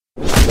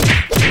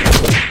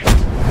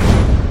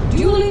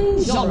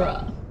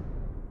genre.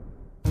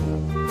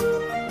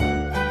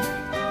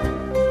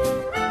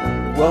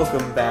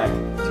 Welcome back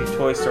to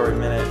Toy Story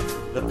Minute,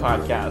 the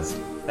podcast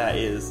that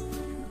is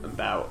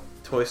about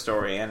Toy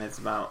Story, and it's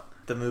about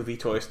the movie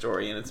Toy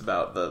Story, and it's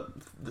about the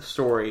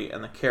story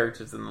and the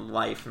characters and the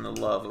life and the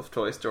love of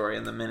Toy Story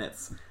and the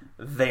minutes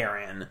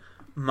therein.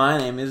 My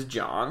name is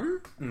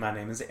John. My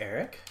name is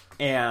Eric.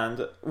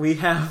 And we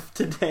have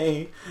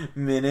today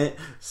minute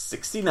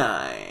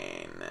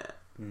 69.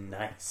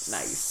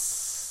 Nice.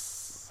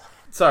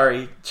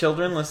 Sorry,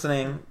 children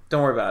listening,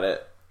 don't worry about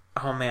it.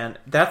 Oh man,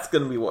 that's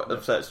going to be what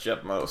upsets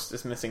Jeff most,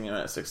 is missing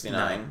minute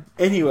 69.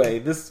 Anyway,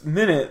 this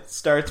minute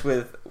starts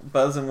with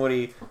Buzz and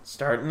Woody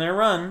starting their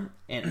run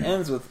and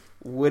ends with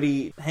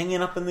Woody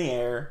hanging up in the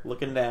air,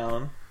 looking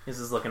down. He's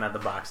just looking at the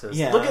boxes.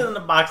 Yeah. Look at the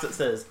box that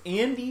says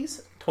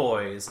Andy's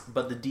Toys,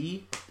 but the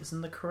D is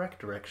in the correct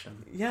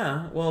direction.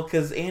 Yeah, well,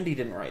 because Andy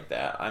didn't write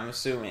that. I'm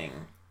assuming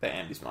that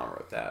Andy's mom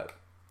wrote that.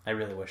 I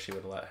really wish she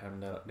would let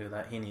him do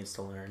that. He needs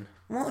to learn.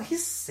 Well,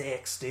 he's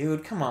 6,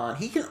 dude. Come on.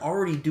 He can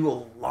already do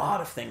a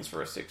lot of things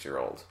for a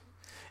 6-year-old.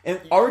 And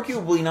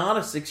arguably not a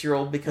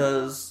 6-year-old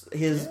because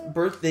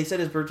they said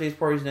his birthday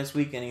party's next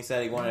week and he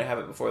said he wanted to have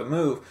it before the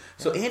move.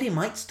 So Andy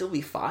might still be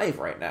 5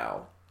 right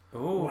now.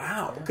 Ooh,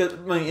 wow. Because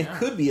it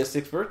could be a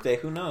 6th birthday.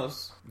 Who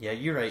knows? Yeah,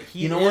 you're right.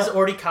 He is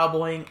already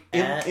cowboying.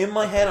 In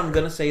my head, I'm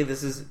going to say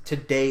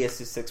today is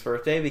his 6th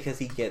birthday because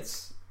he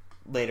gets,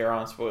 later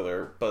on,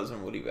 spoiler, Buzz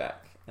and Woody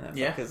back. And that's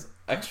like his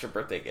extra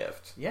birthday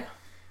gift. Yeah.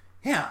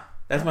 Yeah.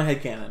 That's my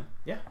headcanon.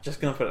 Yeah.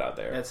 Just going to put it out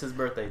there. That's his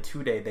birthday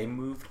today. They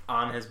moved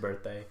on his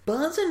birthday.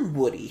 Buzz and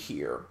Woody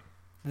here.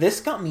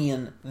 This got me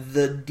in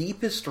the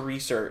deepest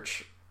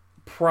research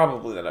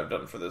probably that I've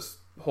done for this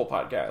whole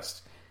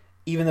podcast.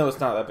 Even though it's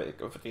not that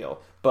big of a deal.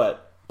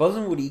 But Buzz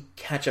and Woody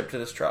catch up to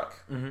this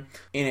truck in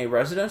a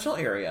residential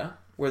area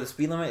where the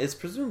speed limit is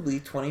presumably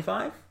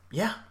 25.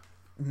 Yeah.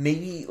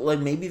 Maybe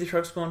the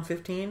truck's going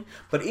 15.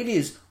 But it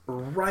is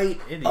right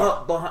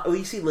up behind.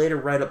 You see later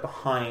right up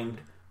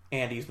behind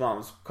Andy's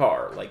mom's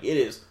car. Like, it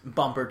is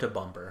bumper to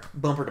bumper.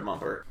 Bumper to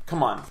bumper.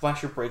 Come on,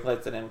 flash your brake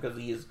lights at him because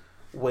he is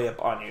way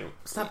up on you.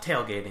 Stop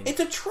tailgating. It's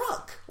a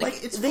truck. They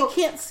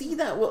can't see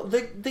that. Well,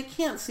 they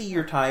can't see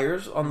your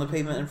tires on the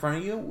pavement in front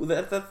of you.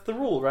 That's the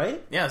rule,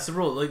 right? Yeah, it's the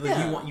rule.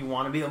 You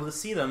want to be able to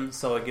see them,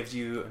 so it gives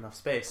you enough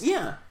space.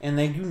 Yeah, and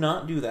they do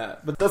not do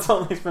that. But that's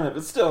all next minute.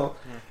 But still,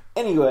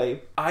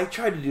 anyway, I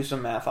tried to do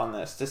some math on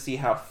this to see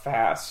how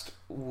fast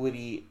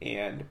Woody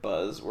and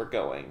Buzz were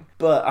going.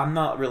 But I'm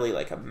not really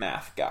like a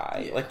math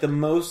guy. Yeah. Like the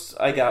most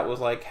I got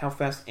was like how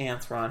fast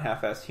ants run, how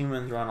fast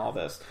humans run, all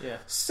this. Yeah.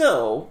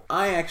 So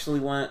I actually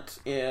went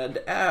and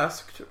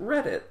asked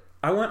Reddit.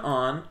 I went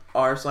on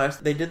r/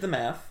 they did the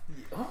math.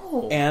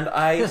 Oh. And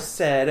I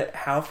said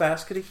how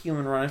fast could a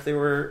human run if they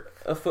were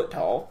a foot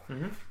tall,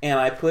 and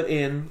I put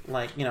in,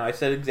 I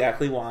said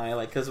exactly why,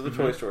 because of the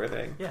Toy Story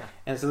thing. Yeah.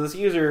 And so this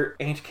user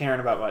ain't caring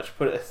about much,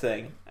 put a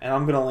thing, and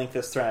I'm going to link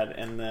this thread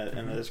in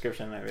the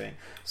description and everything.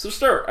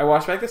 So I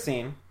watch back the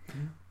scene.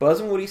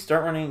 Buzz and Woody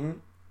start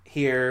running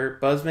here.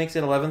 Buzz makes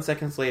it 11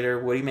 seconds later.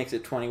 Woody makes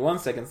it 21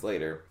 seconds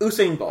later.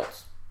 Usain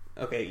Bolt.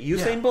 Okay,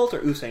 Usain Bolt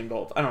or Usain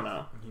Bolt? I don't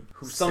know.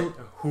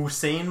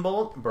 Hussein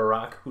Bolt?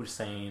 Barack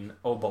Hussein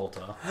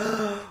Obolta.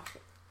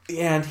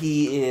 And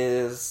he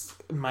is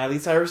Miley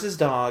Cyrus's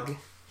dog.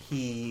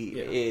 He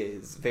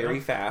is very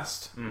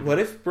fast. What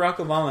if Barack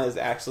Obama is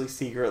actually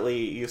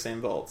secretly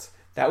Usain Bolt?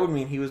 That would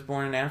mean he was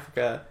born in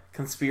Africa.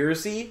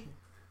 Conspiracy?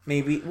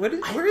 Maybe.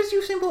 Where is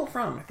Usain Bolt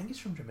from? I think he's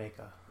from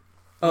Jamaica.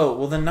 Oh,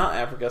 well then not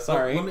Africa,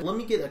 sorry. Let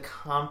me get a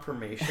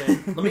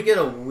confirmation. Let me get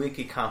a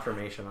wiki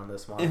confirmation on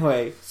this one.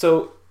 Anyway,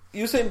 so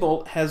Usain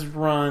Bolt has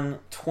run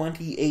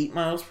 28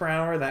 miles per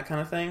hour, that kind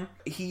of thing.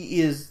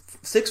 He is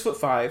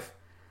 6'5",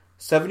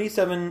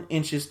 77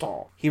 inches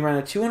tall. He ran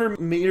a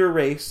 200-meter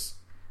race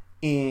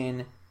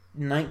in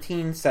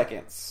 19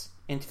 seconds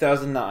in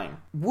 2009.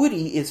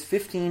 Woody is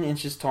 15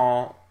 inches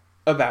tall,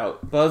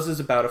 Buzz is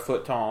about a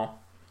foot tall.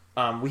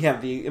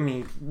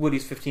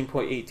 Woody's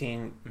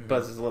 15.18,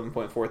 Buzz is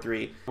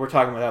 11.43. We're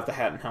talking without the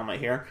hat and helmet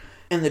here.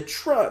 And the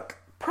truck,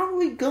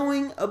 probably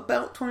going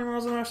about 20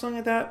 miles an hour, something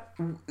like that.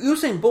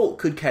 Usain Bolt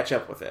could catch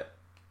up with it.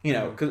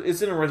 Because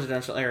it's in a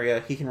residential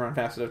area, he can run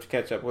fast enough to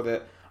catch up with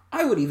it.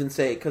 I would even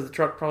say, because the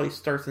truck probably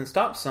starts and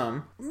stops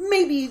some,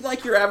 maybe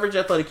like your average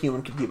athletic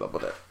human could keep up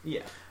with it.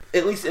 Yeah.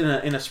 At least in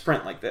a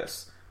sprint like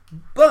this.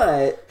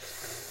 But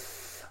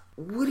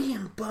Woody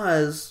and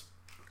Buzz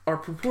are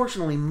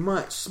proportionally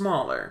much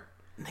smaller.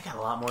 They got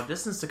a lot more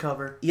distance to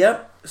cover.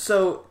 Yep.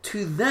 So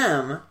to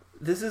them,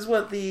 this is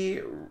what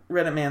the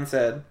Reddit man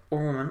said,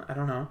 or woman, I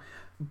don't know.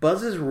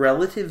 Buzz's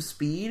relative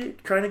speed,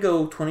 trying to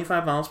go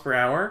 25 miles per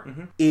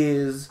hour,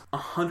 is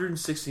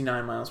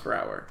 169 miles per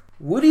hour.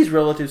 Woody's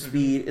relative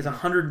speed is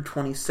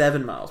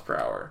 127 miles per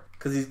hour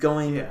because he's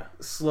going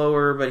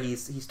slower, but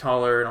he's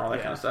taller and all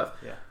that kind of stuff.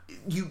 Yeah.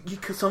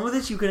 Some of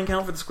this you can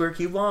account for the square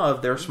cube law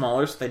of they're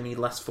smaller, so they need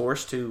less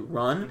force to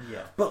run.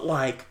 Yeah. But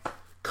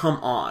come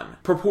on,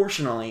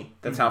 proportionally,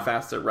 that's how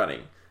fast they're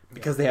running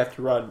because they have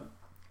to run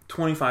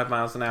 25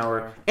 miles an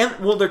hour, and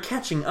they're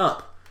catching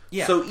up.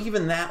 Yeah. So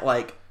even that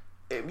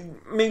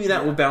maybe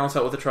that will balance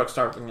out with the truck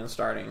stopping and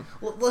starting.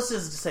 Well, let's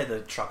just say the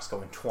truck's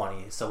going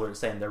 20, so we're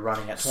saying they're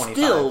running at 25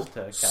 to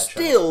catch up.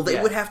 Still,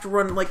 they would have to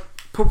run, like,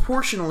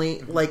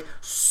 proportionally, like,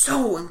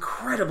 so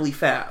incredibly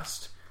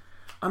fast.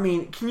 I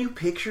mean, can you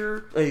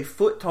picture a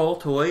foot-tall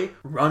toy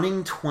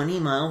running 20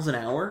 miles an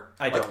hour?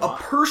 I don't know. A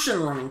person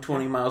running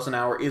 20 miles an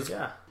hour is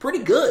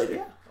pretty good.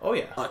 Yeah. Oh,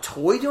 yeah. A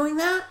toy doing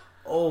that?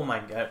 Oh, my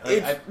God.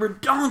 It's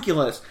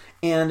ridiculous.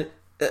 And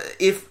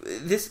if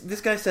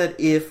this guy said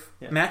if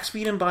max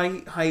speed and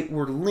body height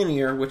were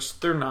linear, which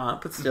they're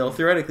not, but still,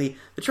 theoretically,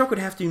 the truck would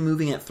have to be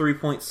moving at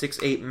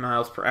 3.68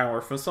 miles per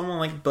hour for someone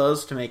like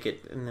Buzz to make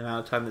it in the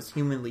amount of time that's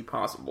humanly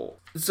possible.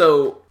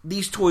 So,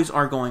 these toys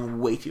are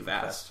going way too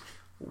fast.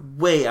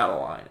 Way out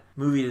of line.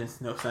 Movie makes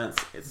no sense.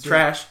 It's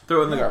trash.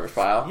 Throw it in the garbage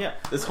pile. Yeah.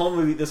 This whole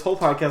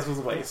podcast was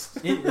a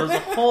waste. It was a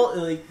whole...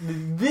 Like,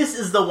 this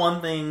is the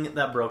one thing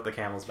that broke the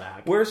camel's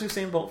back. Where's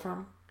Usain Bolt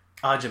from?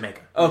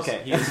 Jamaica.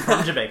 Okay. He's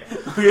from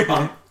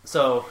Jamaica.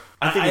 So,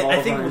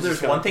 I think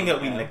there's one thing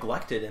that we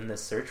neglected in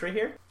this search right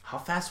here. How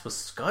fast was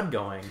Scud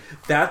going?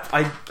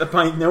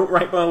 My note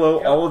right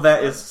below, all of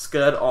that is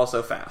Scud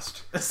also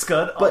fast.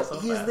 Scud also fast.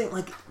 But here's the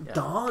thing,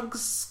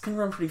 dogs can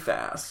run pretty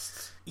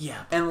fast.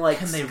 Yeah, and like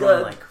can they Scud,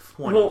 run like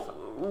 20?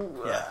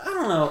 I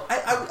don't know.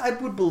 I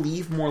would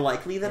believe more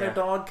likely that a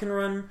dog can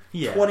run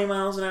 20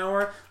 miles an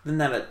hour than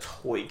that a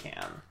toy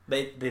can.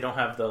 They don't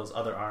have those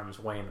other arms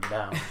weighing them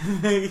down.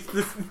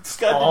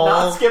 Scud did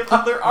not skip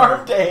other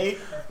arm day.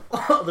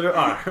 Other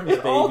arms, baby.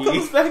 It all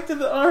comes back to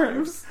the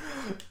arms.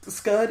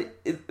 Scud,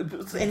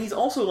 and he's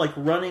also like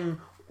running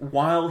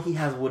while he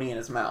has Woody in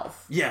his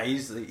mouth. Yeah,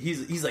 he's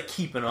like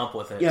keeping up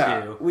with it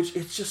too. Which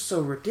it's just so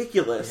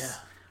ridiculous. Yeah.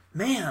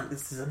 Man,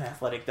 this is an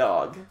athletic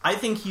dog. I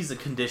think he's a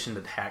conditioned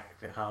attack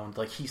hound.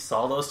 Like, he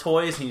saw those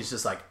toys and he's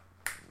just like...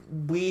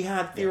 We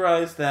had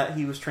theorized that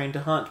he was trained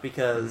to hunt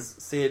because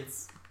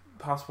Sid's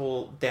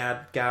possible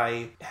dad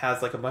guy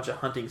has like a bunch of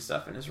hunting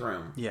stuff in his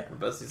room. Yeah.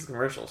 Buzz's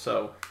commercial.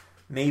 So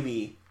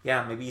maybe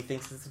he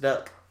thinks it's a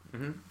duck.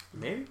 Mm-hmm.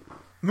 Maybe.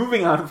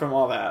 Moving on from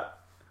all that,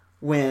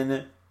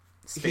 when...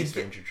 Space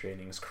Ranger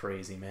training is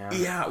crazy, man.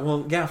 Yeah,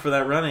 well, for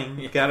that running.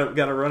 You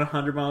gotta run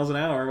 100 miles an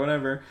hour or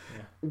whatever.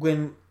 Yeah.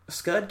 When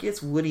Scud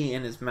gets Woody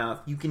in his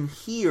mouth, you can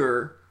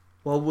hear,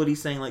 while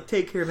Woody's saying, like,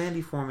 take care of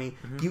Andy for me,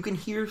 you can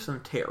hear some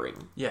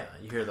tearing. Yeah,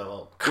 you hear the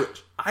little...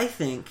 Which I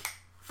think,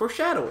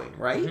 foreshadowing,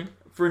 right? Mm-hmm.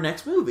 For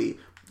next movie.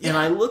 Yeah. And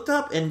I looked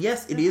up, and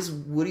yes, it is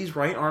Woody's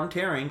right arm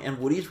tearing, and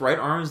Woody's right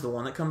arm is the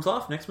one that comes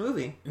off next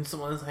movie. And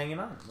someone is hanging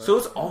on. So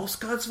it's all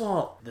Scud's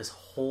fault. This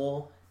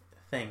whole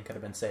thing could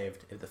have been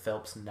saved if the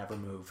Phelps never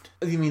moved.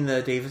 You mean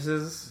the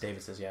Davises?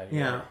 Davises, yeah.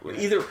 Yeah.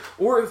 Either,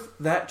 or if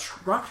that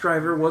truck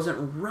driver wasn't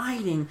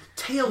riding,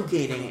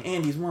 tailgating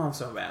Andy's mom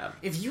so bad.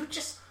 If you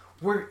just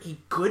were a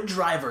good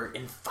driver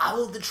and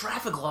followed the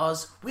traffic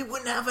laws, we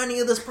wouldn't have any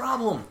of this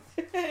problem.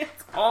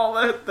 That's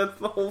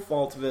the whole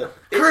fault of it.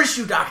 Curse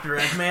you, Dr.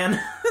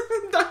 Eggman.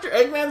 Dr.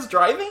 Eggman's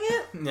driving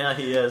it? Yeah,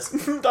 he is.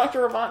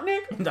 Dr.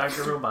 Robotnik?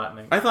 Dr.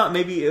 Robotnik. I thought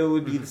maybe it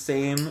would be the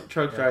same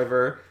truck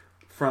driver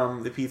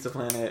from the Pizza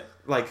Planet,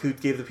 like who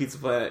gave the Pizza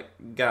Planet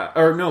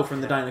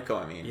from the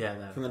Dinoco. I mean,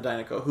 from the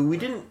Dinoco. Who we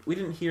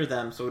didn't hear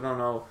them, so we don't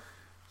know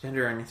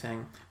gender or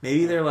anything.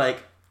 Maybe they're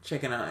like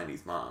checking out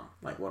Andy's mom,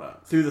 like what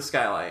up through the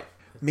skylight.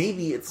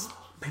 Maybe it's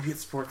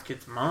Sports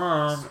Kid's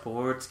mom.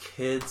 Sports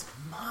Kid's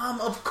mom,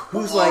 of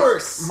course. Who's like,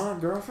 my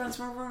girlfriend's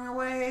moving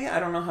away.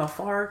 I don't know how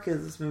far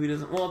because this movie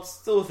doesn't. Well, it's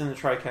still within the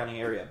Tri-County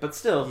area, but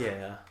still.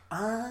 Yeah.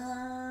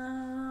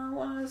 I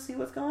want to see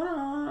what's going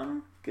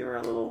on. Give her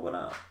a little what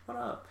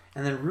up.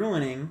 And then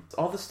ruining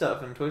all the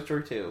stuff in Toy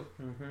Story 2.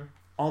 Mm-hmm.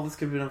 All this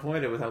could have been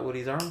avoided without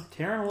Woody's arm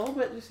tearing a little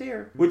bit just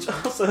here. Which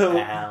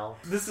also,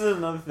 this is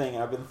another thing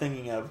I've been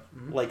thinking of,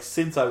 like,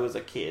 since I was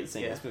a kid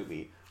seeing this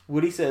movie.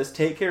 Woody says,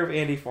 take care of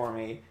Andy for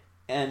me.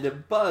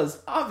 And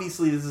Buzz,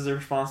 obviously this is a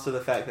response to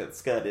the fact that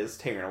Scud is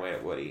tearing away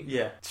at Woody.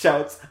 Yeah.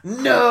 Shouts,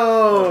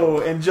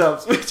 no! And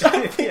jumps, which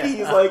I think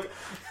he's like...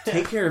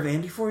 Take care of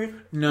Andy for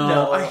you?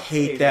 No, I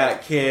hate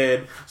that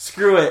kid.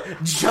 Screw it.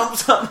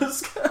 Jumps on the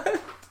Scud.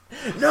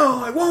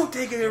 No, I won't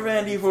take care of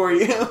Andy for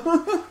you.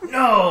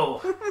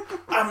 No,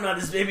 I'm not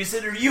his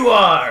babysitter. You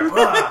are.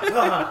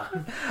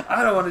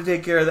 I don't want to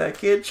take care of that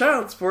kid.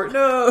 Child support.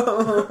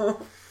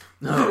 No.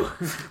 No.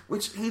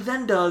 Which he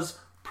then does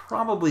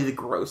probably the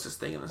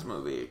grossest thing in this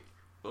movie.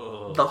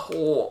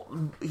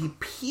 He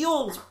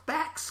peels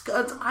back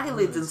Scud's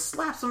eyelids and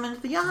slaps him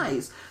into the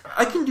eyes.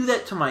 I can do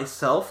that to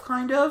myself,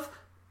 kind of.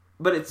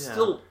 But it's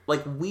still,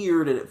 like,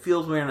 weird, and it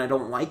feels weird, and I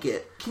don't like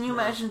it. Can you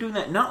imagine doing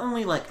that? Not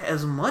only, like,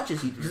 as much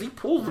as because he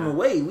pulls them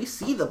away. We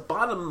see the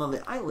bottom of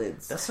the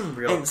eyelids. That's some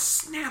real... And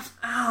snaps.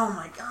 Oh,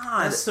 my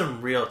God. That's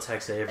some real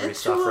Tex Avery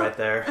stuff right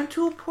there. And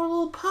to a poor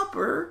little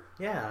pupper.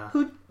 Yeah.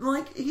 Who,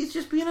 like, he's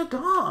just being a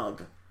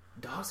dog.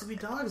 Dogs will be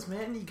dogs,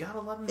 man. You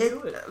gotta let them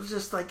do it. It was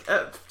just, like,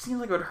 it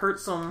seems like it would hurt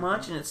so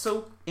much, and it's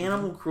so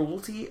animal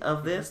cruelty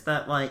of this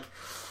that, like...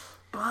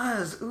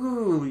 Buzz,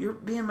 ooh, you're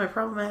being my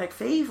problematic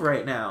fave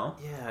right now.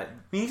 Yeah. I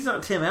mean, he's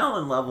not Tim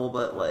Allen level,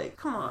 but, like,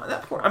 come on,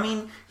 that poor... I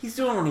mean, he's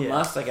doing what he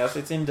must, I guess.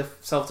 It's in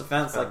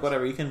self-defense, like,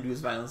 whatever. You can use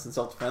violence in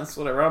self-defense,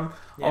 whatever. I'm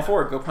all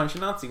for it. Go punch a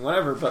Nazi,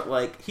 whatever, but,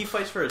 like... He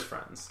fights for his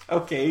friends.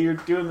 Okay, you're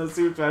doing the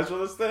Super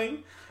Specialist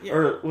thing? Yeah.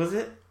 Or was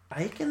it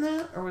Ike in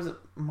that? Or was it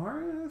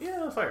Mario?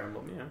 Yeah, Fire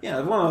Emblem, yeah.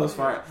 Yeah, one of those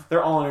Fire...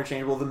 They're all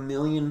interchangeable. The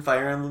million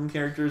Fire Emblem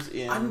characters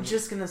in... I'm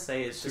just gonna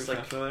say it's just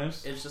Super like...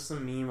 It's just a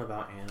meme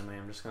about anime.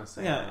 I'm just gonna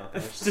say yeah.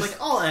 It's just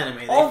like all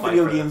anime. All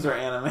video games are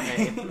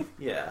anime.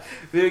 Yeah.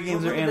 Video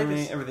games are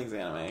anime. Everything's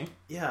anime.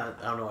 Yeah,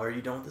 I don't know. Are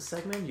you done with the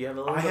segment? Do you have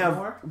a little bit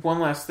more? One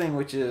last thing,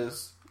 which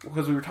is...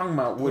 Because we were talking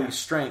about Woody's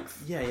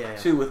strength. Yeah.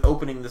 Too, with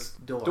opening this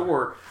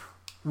door.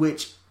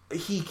 Which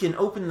he can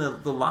open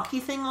the locky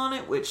thing on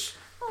it, which...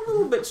 A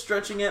little bit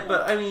stretching it,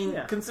 but I mean,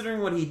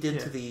 considering what he did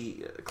to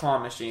the claw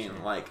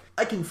machine, like,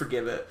 I can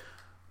forgive it.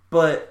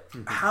 But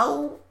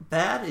how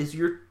bad is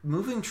your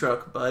moving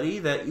truck, buddy,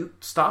 that you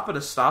stop at a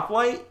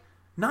stoplight?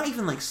 Not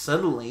even, like,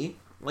 suddenly.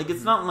 Like,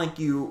 it's not like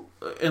you...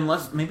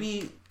 Unless,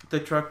 maybe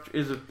the truck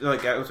is,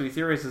 like, as we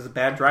theorize, is a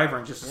bad driver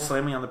and just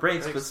slamming on the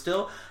brakes, but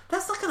still,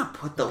 that's not going to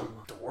put the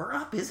door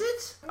up, is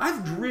it?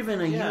 I've driven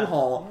a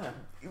U-Haul...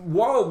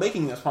 while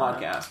making this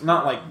podcast,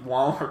 not like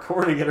while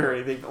recording it or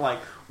anything, but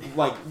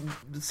like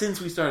since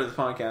we started this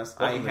podcast,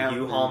 I have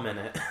U-Haul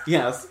minute.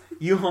 Yes,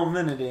 U-Haul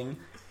minuting,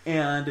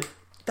 and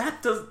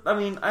that does. I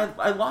mean,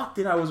 I locked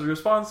it. I was a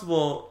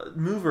responsible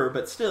mover,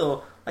 but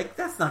still, like,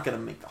 that's not going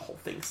to make the whole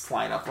thing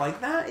slide up like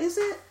that, is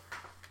it?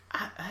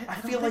 I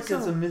feel like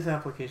it's a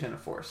misapplication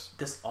of force.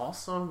 This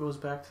also goes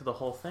back to the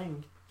whole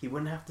thing. He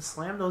wouldn't have to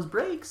slam those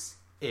brakes.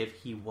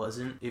 If he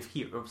wasn't,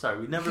 I'm sorry,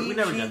 we never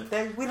done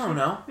it. We don't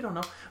know. We don't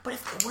know. But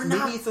if we're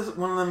maybe it's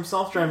one of them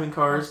self-driving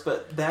cars,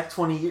 but back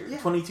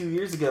 22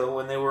 years ago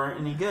when they weren't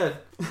any good.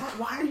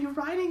 Why are you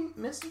riding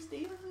Mrs.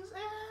 Daisy?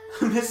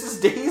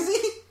 Mrs.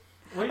 Daisy?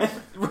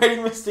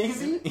 Riding Miss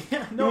Daisy?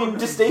 Yeah, no. You mean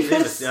Miss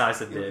Davis? Yeah, I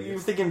said Davis. You're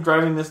thinking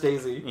driving Miss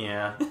Daisy.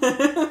 Yeah.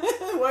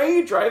 Why are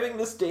you driving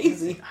Miss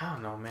Daisy? I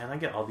don't know, man. I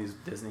get all these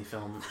Disney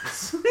films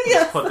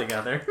yes. put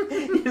together.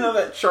 You know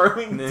that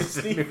charming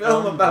Disney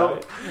film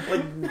about,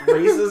 like,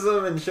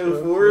 racism and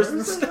chauffeurs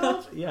and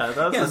stuff? Yeah,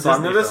 that's a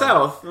Song of the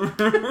South.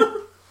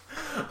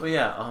 Well,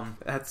 yeah,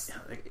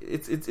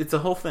 it's a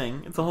whole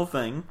thing. It's a whole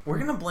thing. We're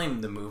gonna blame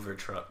the mover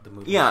truck.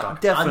 Yeah,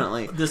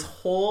 definitely. This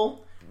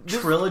whole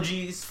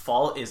trilogy's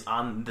fault is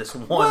on this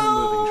one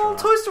moving truck.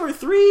 Toy Story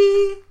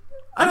 3.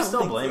 I'm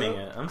still blaming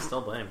it.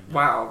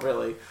 Wow,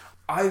 really?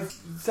 I've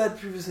said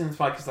previously in this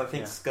podcast, I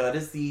think Scud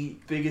is the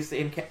biggest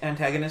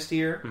antagonist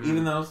here,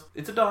 even though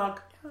it's a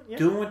dog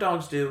doing what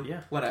dogs do.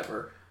 Yeah.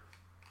 Whatever.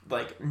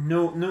 Like,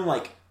 no,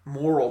 like,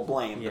 moral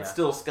blame, but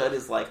still, Scud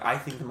is, like, I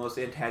think the most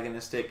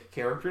antagonistic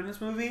character in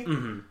this movie.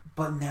 Mm-hmm.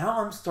 But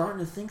now I'm starting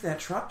to think that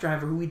truck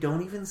driver, who we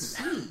don't even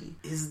see,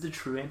 is the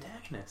true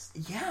antagonist.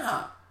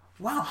 Yeah.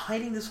 Wow,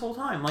 hiding this whole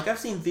time. Like, I've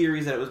seen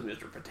theories that it was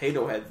Mr.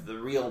 Potato Head's the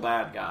real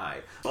bad guy.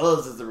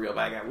 Buzz is the real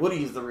bad guy.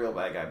 Woody's the real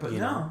bad guy. But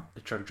no.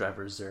 The truck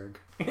driver is Zurg.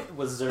 It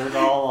was Zurg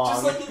all along.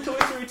 Just like in Toy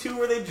Story 2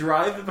 where they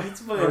drive the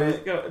Pizza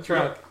Planet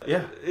truck.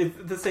 Yeah. It's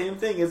the same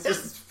thing. It's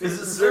just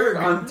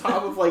Zurg on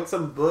top of, like,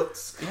 some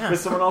books with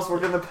someone else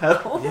working the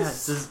pedals. Yeah,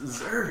 it's just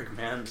Zurg,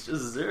 man. It's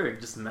just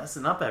Zurg just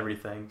messing up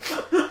everything.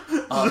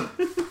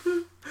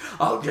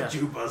 I'll get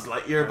you, Buzz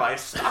Lightyear, by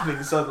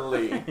stopping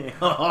suddenly.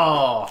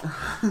 Oh,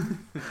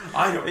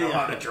 I don't know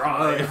how to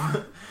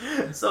drive.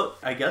 So,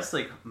 I guess,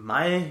 like,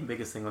 my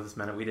biggest thing with this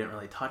minute we didn't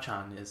really touch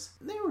on is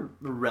they were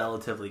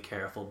relatively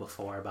careful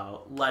before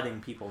about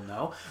letting people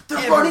know.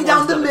 They're running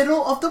down the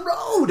middle of the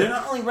road! They're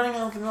not only running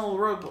down the middle of the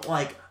road, but,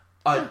 like,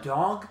 a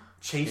dog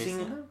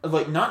chasing,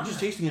 like, not just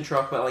chasing a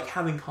truck, but, like,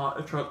 having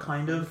a truck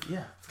kind of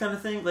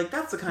thing. Like,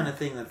 that's the kind of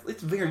thing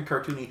it's very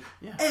cartoony.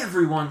 Yeah.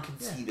 Everyone can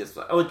see this.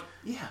 Like,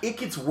 it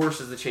gets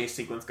worse as the chase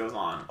sequence goes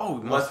on.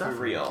 Oh, let's be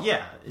real.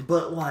 Yeah.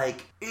 But,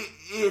 like,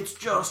 it's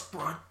just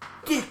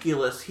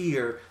ridiculous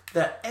here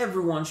that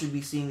everyone should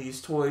be seeing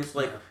these toys.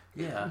 Like,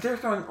 they're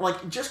throwing,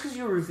 like, just because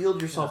you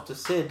revealed yourself to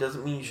Sid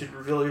doesn't mean you should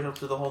reveal yourself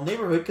to the whole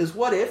neighborhood, because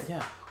what if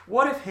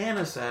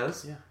Hannah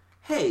says,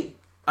 hey,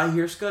 I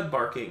hear Scud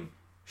barking.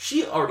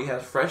 She already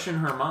has fresh in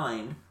her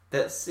mind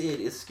that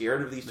Sid is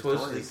scared of these toys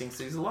because he thinks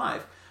he's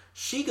alive.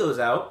 She goes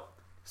out,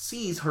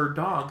 sees her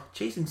dog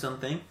chasing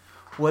something.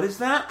 What is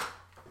that?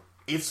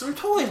 It's some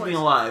toys being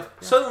alive.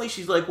 Yeah. Suddenly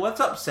she's like,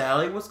 what's up,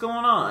 Sally? What's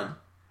going on?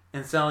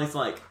 And Sally's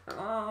like,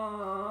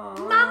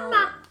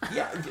 Mama.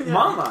 Yeah,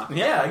 Mama.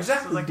 Yeah,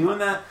 exactly. Like, doing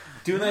that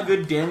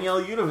good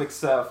Danielle Udovic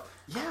stuff.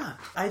 Yeah,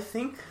 I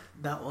think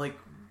that, like,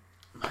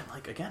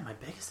 again, my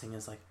biggest thing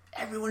is, like,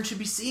 everyone should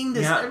be seeing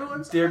this.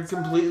 Yeah, they're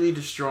completely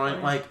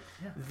destroying. Like,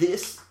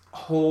 this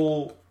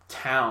whole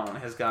town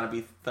has got to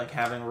be, like,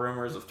 having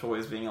rumors of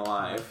toys being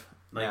alive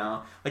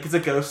now. Like, it's a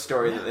ghost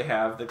story that they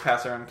have. They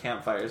pass around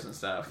campfires and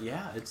stuff.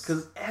 Yeah, it's...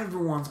 Because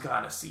everyone's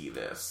got to see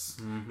this.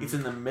 Mm-hmm. It's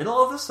in the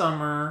middle of the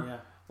summer. Yeah.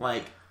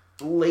 Like,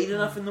 late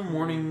enough in the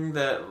morning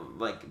that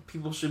like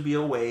people should be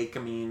awake. I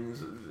mean,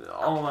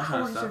 all that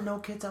kind of stuff. How is there no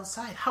kids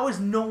outside? How is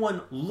no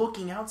one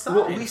looking outside?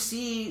 Well, we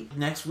see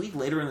next week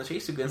later in the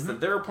chase sequence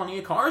that there are plenty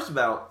of cars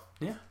about.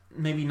 Yeah.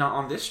 Maybe not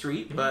on this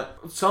street, but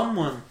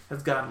someone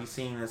has got to be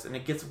seeing this, and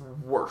it gets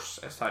worse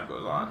as time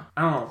goes on.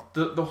 I don't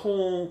know. The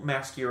whole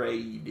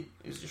masquerade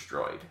is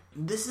destroyed.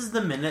 This is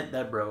the minute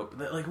that broke.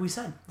 Like we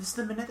said, this is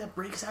the minute that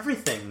breaks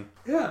everything.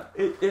 Yeah,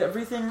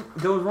 everything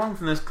goes wrong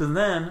from this, because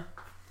then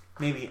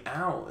maybe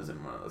Al is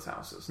in one of those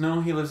houses. No,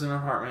 he lives in an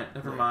apartment.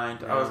 Never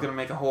mind. No. I was going to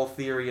make a whole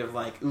theory of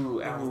like,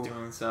 Al's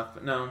doing stuff,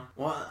 but no.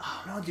 Well,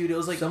 no, dude, it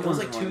was like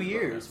 2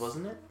 years,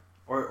 wasn't it?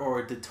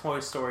 Or did Toy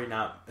Story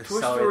not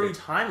accelerate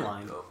the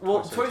timeline?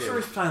 Well, Toy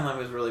Story's timeline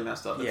was really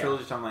messed up. The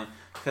trilogy timeline.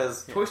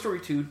 Because Toy Story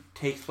 2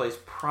 takes place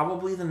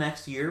probably the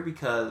next year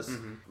because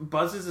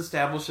Buzz is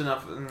established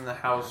enough in the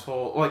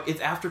household. Like, it's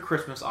after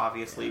Christmas,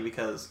 obviously,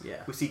 because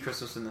we see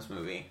Christmas in this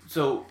movie.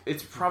 So,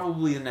 it's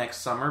probably the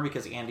next summer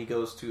because Andy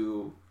goes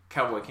to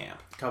Cowboy Camp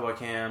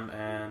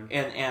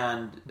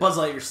and Buzz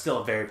Lightyear's still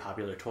a very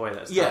popular toy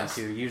that's done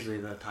too. Usually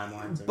the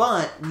timelines are...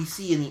 But we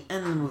see in the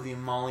end of the movie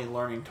Molly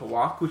learning to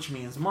walk, which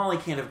means Molly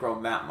can't have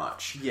grown that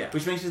much. Yeah.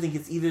 Which makes you think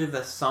it's either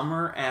the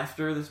summer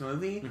after this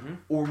movie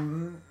or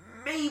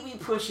maybe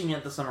pushing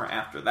it the summer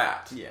after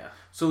that. Yeah.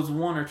 So it's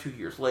 1 or 2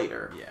 years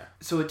later. Yeah.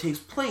 So it takes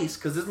place,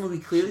 because this movie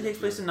clearly takes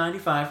place in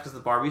 95, because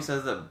the Barbie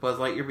says that Buzz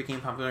Lightyear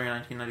became popular in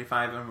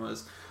 1995 and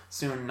was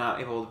soon not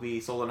able to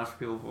be sold enough for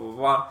people, blah, blah,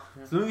 blah.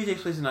 Yeah. So the movie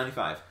takes place in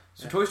 95.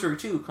 So Toy Story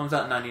 2 comes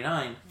out in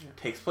 99,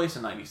 takes place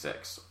in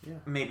 96,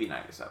 maybe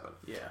 97.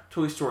 Yeah.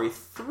 Toy Story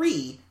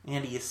 3,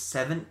 Andy is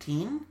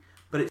 17,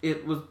 but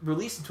it was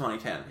released in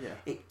 2010. Yeah.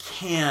 It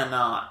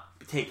cannot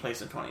take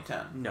place in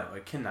 2010. No,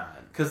 it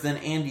cannot. Because then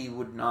Andy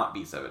would not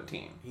be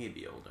 17. He'd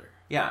be older.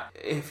 Yeah,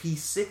 if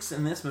he's 6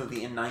 in this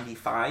movie in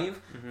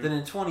 95, then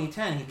in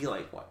 2010 he'd be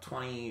like, what,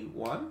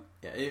 21?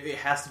 Yeah, it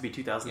has to be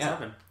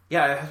 2007.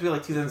 Yeah, it has to be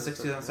like 2006,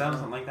 2007,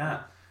 something like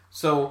that.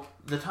 So,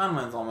 the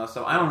timeline's all messed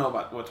up. I don't know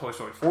about what Toy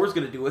Story 4 is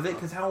going to do with it,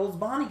 because how old's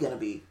Bonnie going to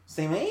be?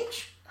 Same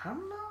age? I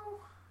don't know.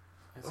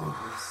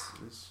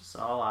 It's just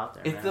all out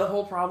there. It's the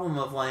whole problem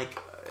of, like,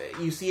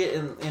 you see it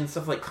in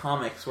stuff like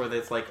comics, where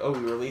it's like, oh, we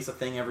release a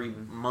thing every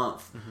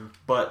month,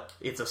 but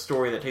it's a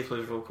story that takes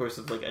place over the course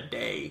of, like, a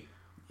day.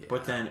 Yeah.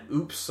 But then,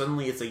 oops,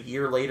 suddenly it's a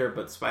year later,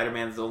 but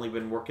Spider-Man's only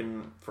been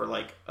working for,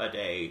 like, a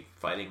day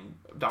fighting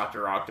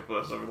Dr.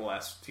 Octopus over the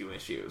last 2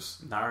 issues.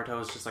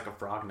 Naruto's just like a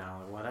frog now,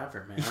 or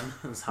whatever, man.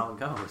 That's how it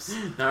goes.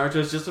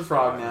 Naruto's just a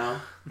frog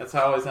now. That's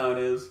always how it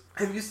is.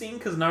 Have you seen,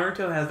 because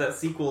Naruto has that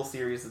sequel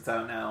series that's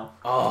out now.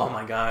 Oh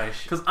my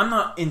gosh. Because I'm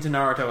not into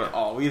Naruto at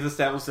all. We've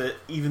established it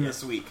even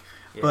this week.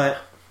 Yeah.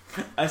 But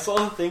I saw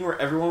the thing where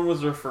everyone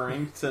was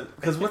referring to...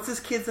 Because what's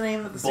this kid's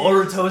name?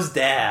 Boruto's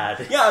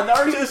dad. Yeah,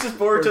 Naruto's just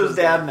Boruto's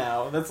dad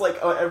now. That's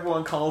like what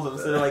everyone calls him.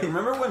 So they're like,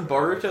 remember when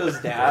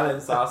Boruto's dad and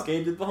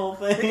Sasuke did the whole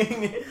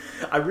thing?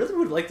 I really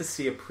would like to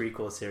see a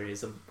prequel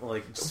series of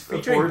like just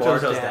featuring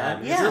Boruto's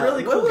dad. Yeah, he's a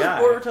really cool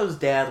guy. What was Boruto's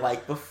dad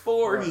like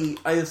before he,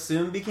 I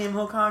assume, became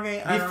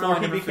Hokage? Before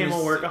he became a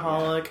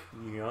workaholic?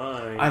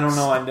 Yikes. I don't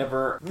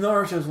know,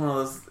 Naruto's one of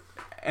those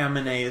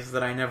animes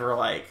that I never,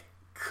 like,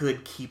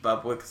 could keep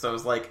up with, because I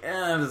was like,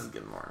 this is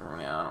getting boring for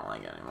me. I don't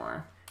like it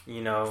anymore.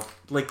 You know,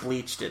 like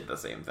Bleach did the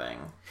same thing.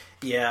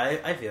 Yeah,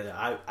 I feel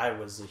that. I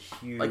was a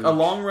huge... Like, a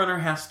long runner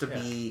has to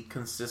be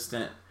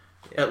consistent,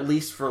 at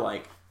least for,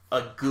 like,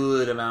 a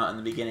good amount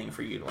in the beginning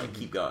for you to, like,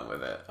 keep going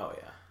with it. Oh,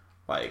 yeah.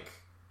 Like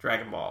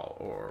Dragon Ball,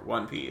 or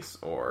One Piece,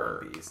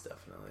 or... One Piece,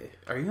 definitely.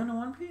 Are you into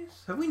One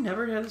Piece? Have we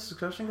never had this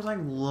discussion? Because I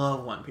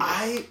love One Piece.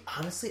 I,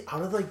 honestly,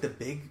 out of, like, the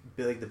big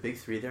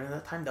three there at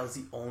that time, that was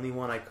the only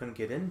one I couldn't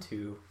get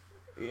into.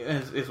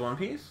 Is One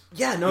Piece?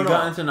 Yeah, no. You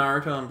got into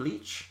Naruto and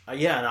Bleach?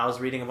 Yeah, and I was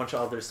reading a bunch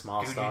of other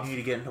small stuff. You need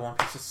to get into One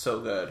Piece. It's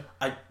so good.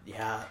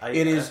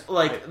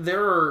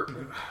 There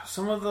are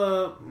some of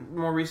the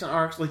more recent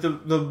arcs, like the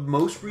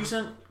most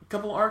recent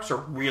couple arcs are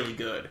really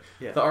good.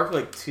 Yeah. The arc,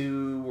 like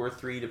 2 or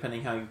 3,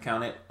 depending how you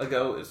count it,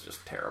 ago is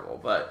just terrible.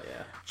 But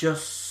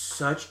just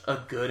such a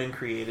good and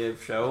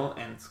creative show,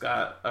 and it's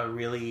got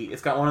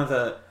one of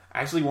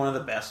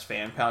the best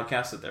fan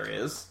podcasts that there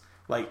is.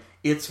 Like,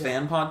 its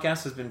fan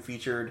podcast has been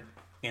featured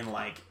in,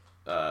 like,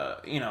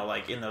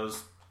 like in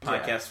those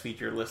podcast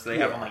feature lists they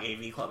have on, like,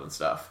 AV Club and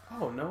stuff.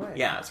 Oh, no way.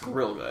 Yeah, it's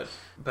real good.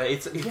 But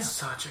it's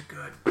such a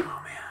good... Oh,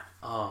 man.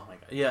 Oh, my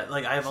God. Yeah,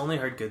 like, I've only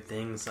heard good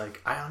things.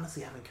 Like, I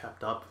honestly haven't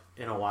kept up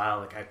in a while.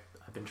 Like,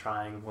 I've been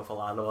trying with a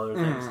lot of other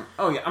things.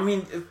 Oh, yeah. I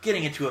mean,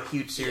 getting into a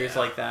huge series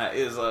like that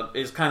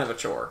is kind of a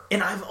chore.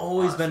 And I've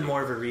always been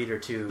more of a reader,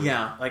 too.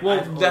 Yeah. Like,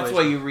 well, that's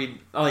why you read...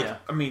 Like,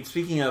 I mean,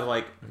 speaking of,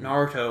 like,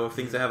 Naruto,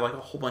 things that have, like, a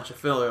whole bunch of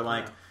filler,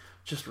 like...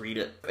 Just read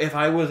it. If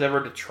I was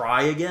ever to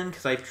try again,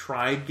 because I've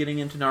tried getting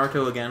into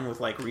Naruto again with,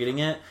 like, reading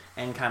it,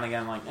 and kind of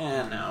getting like,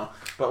 no.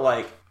 But,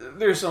 like,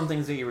 there's some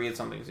things that you read,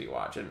 some things that you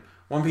watch, and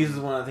One Piece is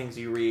one of the things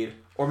you read.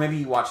 or maybe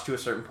you watch to a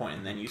certain point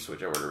and then you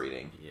switch over to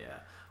reading. Yeah.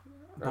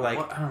 Or like,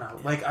 I don't know.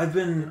 Like, I've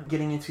been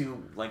getting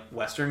into, like,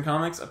 Western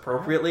comics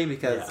appropriately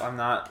because I'm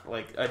not,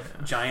 like, a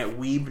giant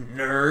weeb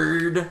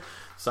nerd.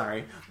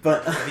 Sorry.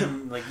 But, I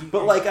mean, like,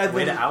 I've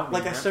been,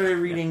 I started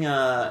reading,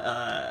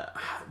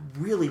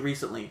 really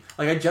recently.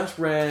 Like, I just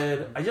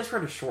read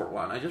a short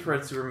one. I just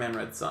read Superman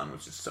Red Sun,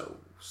 which is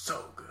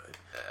so good.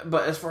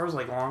 But as far as,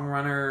 like, long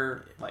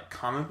runner, like,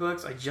 comic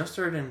books, I just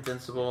started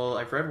Invincible.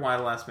 I've read Why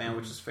the Last Man,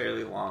 which is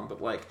fairly long, but,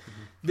 like,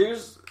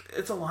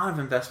 it's a lot of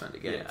investment to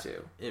get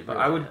into. But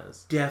I would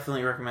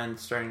definitely recommend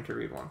starting to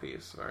read One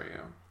Piece. Are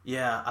you?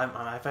 Yeah,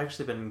 I've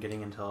actually been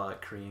getting into a lot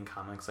of Korean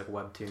comics, like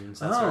webtoons,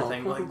 that sort of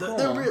thing. Cool,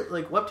 they're real,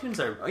 like webtoons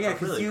are. Oh yeah,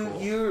 because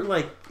really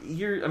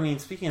you're. I mean,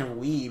 speaking of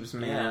weebs,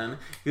 man,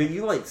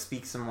 you like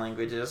speak some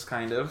languages,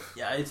 kind of.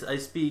 Yeah, I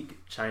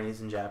speak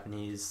Chinese and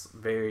Japanese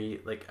very,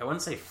 like, I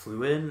wouldn't say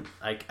fluid.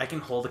 I can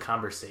hold a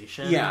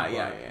conversation.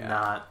 Yeah.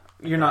 Not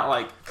you're not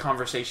like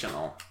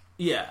conversational.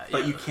 Yeah,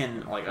 but you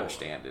can like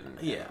understand it.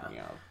 And, you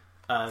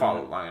know,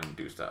 follow line and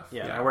do stuff.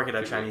 Yeah, I work at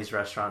a Chinese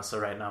restaurant, so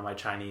right now my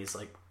Chinese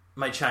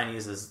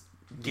is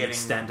the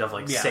extent of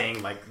like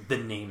saying like the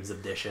names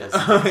of dishes,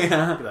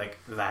 like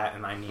that,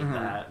 and I need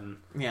that, and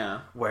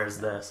where's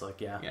this,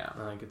 like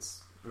like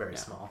it's very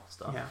small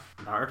stuff. Yeah,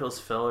 Naruto's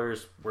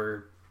fillers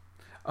were.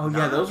 Oh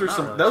yeah, those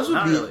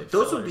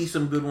would be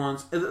some good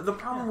ones. The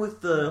problem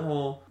with the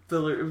whole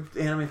filler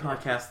anime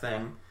podcast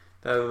thing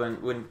that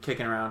we've been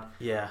kicking around,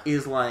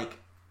 is like,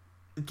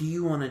 do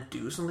you want to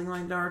do something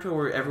like Naruto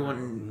where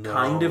everyone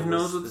kind of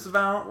knows what it's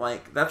about?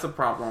 Like, that's a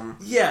problem.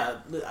 Yeah,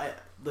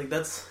 like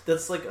that's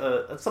like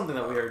that's something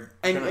that we are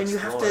and you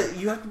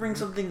have to bring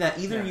something that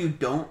either you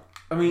don't.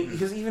 I mean,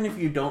 because even if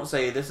you don't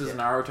say this is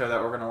Naruto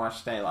that we're going to watch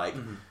today, like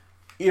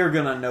you're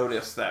going to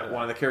notice that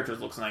one of the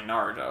characters looks like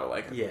Naruto.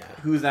 Like,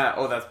 who's that?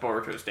 Oh, that's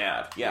Boruto's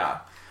dad.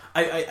 Yeah.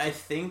 I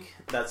think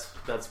that's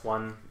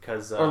one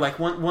because or like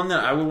one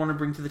that I would want to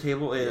bring to the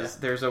table is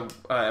there's a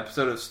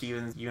episode of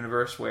Steven's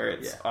Universe where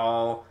it's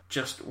all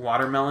just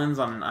watermelons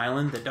on an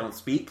island that don't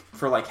speak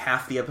for like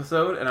half the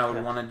episode, and I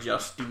would want to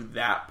just do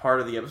that part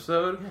of the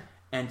episode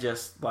and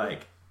just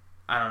like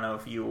I don't know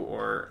if you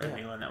or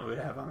anyone that we would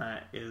have on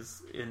that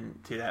is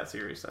into that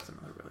series. That's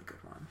another really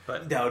good one,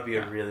 but that would be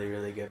a really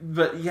really good.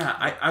 But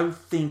yeah, I would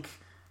think.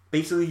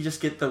 Basically,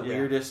 just get the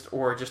weirdest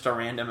or just a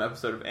random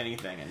episode of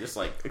anything and just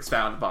like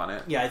expound upon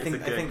it. Yeah, I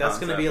think that's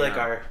going to be like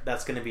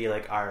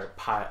our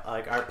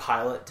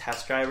pilot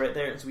test drive right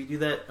there. As we do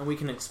that, and we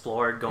can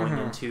explore going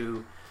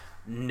into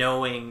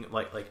knowing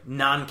like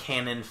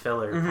non-canon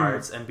filler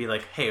parts and be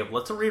like, hey,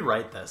 let's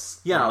rewrite this.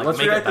 Yeah, let's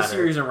rewrite the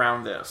series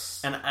around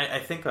this. And I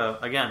think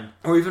again,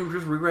 or even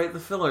just rewrite the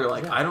filler.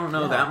 Like I don't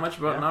know that much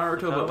about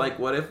Naruto, but like,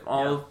 what if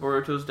all of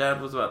Boruto's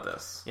dad was about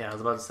this? Yeah, I was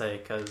about to say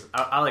because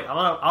I like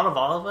out of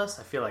all of us,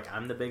 I feel like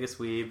I'm the biggest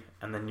weeb,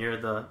 and then you're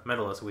the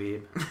middlest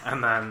weeb,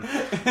 and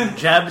then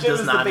Jeb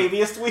does not the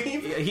babiest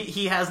weeb.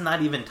 He has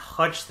not even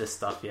touched this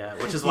stuff yet,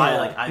 which is why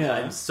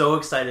I'm so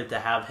excited to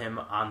have him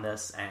on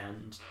this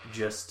and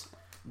just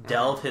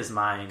delve his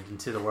mind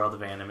into the world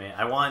of anime.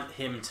 I want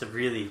him to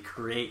really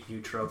create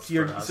new tropes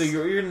for us. So what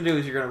you're going to do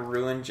is you're going to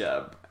ruin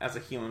Jeb as a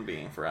human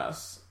being for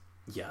us.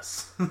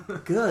 Yes.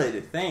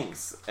 Good,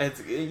 thanks.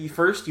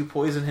 First you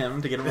poison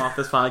him to get him off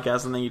this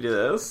podcast, and then you do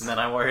this. And then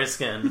I wore his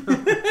skin.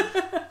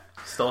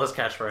 Stole his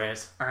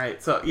catchphrase.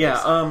 Alright, so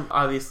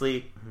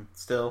obviously,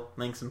 still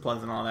links and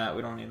plugs and all that.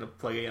 We don't need to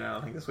plug it in, I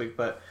don't think, this week,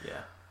 but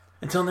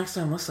until next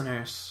time,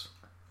 listeners,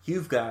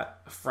 you've got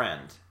a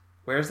friend.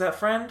 Where's that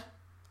friend?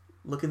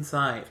 Look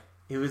inside.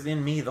 It was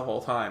in me the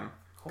whole time.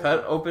 Cool.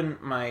 Cut open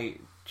my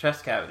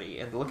chest cavity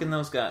and look in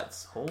those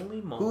guts. Holy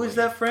moly. Who is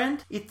that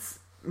friend? It's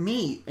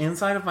me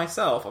inside of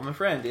myself. I'm a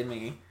friend in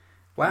me.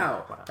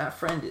 Wow. That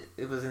friend,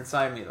 it was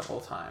inside me the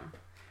whole time.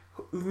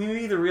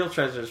 Maybe the real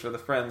treasures were the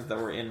friends that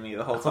were in me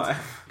the whole time.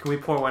 Can we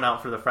pour one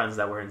out for the friends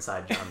that were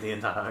inside John the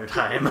entire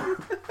time?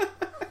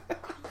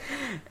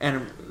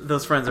 And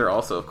those friends are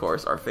also, of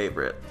course, our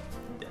favorite.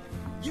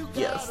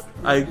 Yes.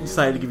 I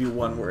decided to give you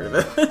one word of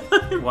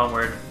it. One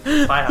word.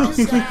 Bye, house.